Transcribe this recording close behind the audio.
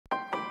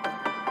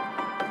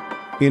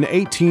In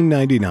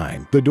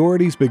 1899, the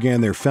Dohertys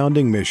began their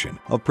founding mission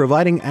of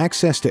providing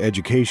access to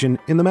education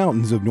in the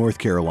mountains of North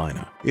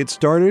Carolina. It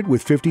started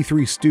with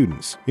 53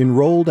 students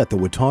enrolled at the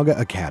Watauga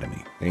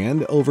Academy,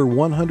 and over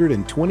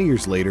 120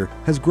 years later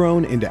has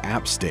grown into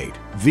App State,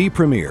 the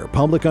premier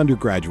public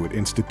undergraduate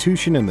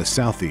institution in the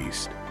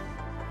Southeast.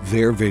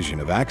 Their vision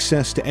of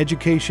access to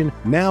education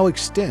now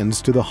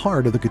extends to the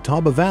heart of the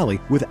Catawba Valley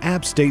with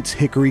App State's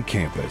Hickory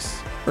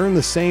campus. Earn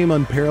the same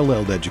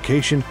unparalleled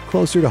education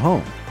closer to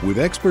home with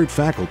expert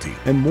faculty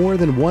and more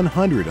than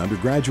 100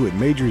 undergraduate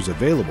majors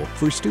available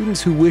for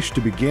students who wish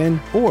to begin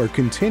or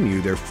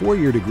continue their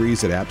four-year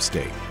degrees at App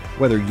State.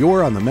 Whether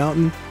you're on the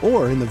mountain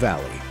or in the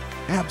valley,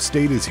 App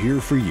State is here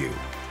for you.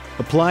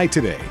 Apply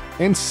today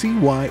and see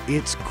why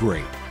it's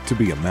great to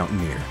be a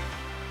mountaineer.